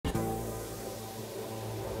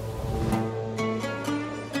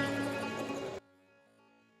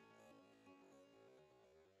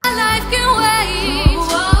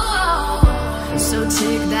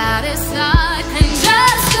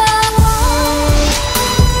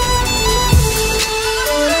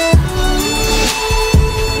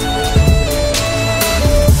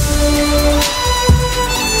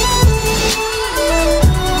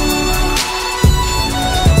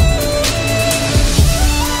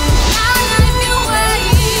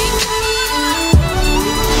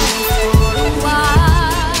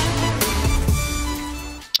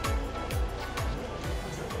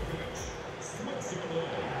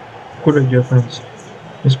Good idea, friends.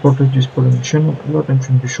 This podcast is put on the channel. Your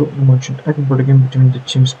attention be shown to mention acting for the game between the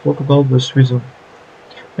teams Portugal vs Switzerland.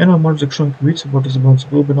 And I'm Mark Zakshon Kivitz, what is about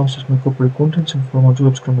will be announced my corporate contents and from our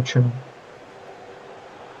subscribe channel.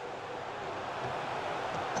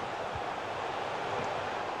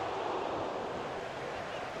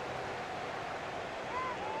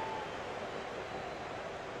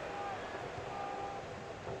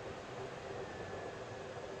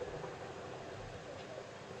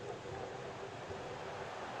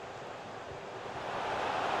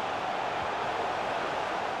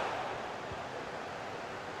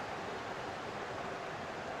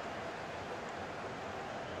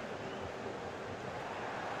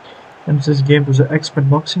 And this game was an expert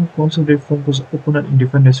boxing, concentrate focus opponent in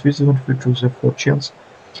defending Switzerland featured the 4 chance.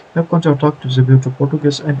 Have counter-attack to the view to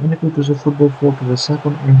Portuguese and inequal to the football 4 to the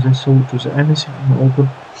second aim the soul to the anything in the open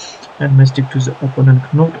and mystic to the opponent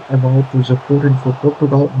not about to the porting for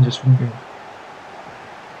Portugal in this swing game.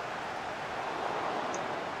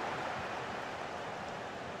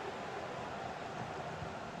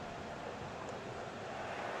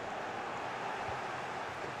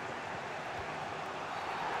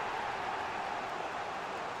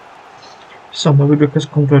 So my video has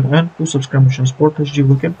come to an end. Please subscribe to Sport HD.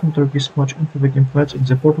 We can counter this match into the game fights in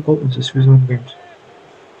the Portugal and the Switzerland games.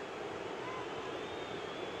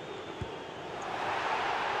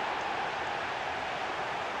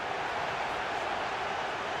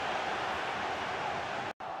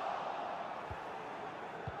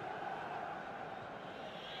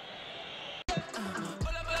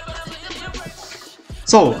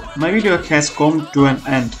 So, my video has come to an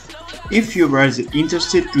end. If you were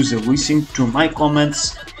interested to listen to my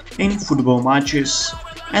comments in football matches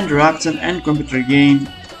and reaction and computer game,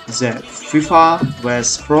 the FIFA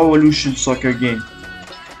vs Pro Evolution Soccer game,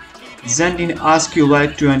 then in ask you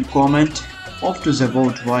like to and comment of to the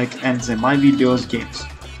vote like and the my videos games.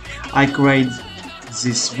 I create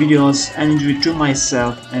these videos and enjoy to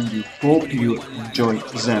myself and I hope you enjoy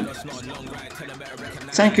them.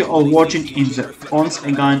 Thank you all watching in the once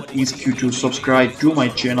again ask you to subscribe to my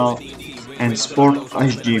channel and Sport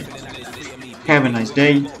HD. Have a nice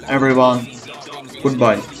day everyone.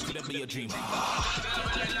 Goodbye.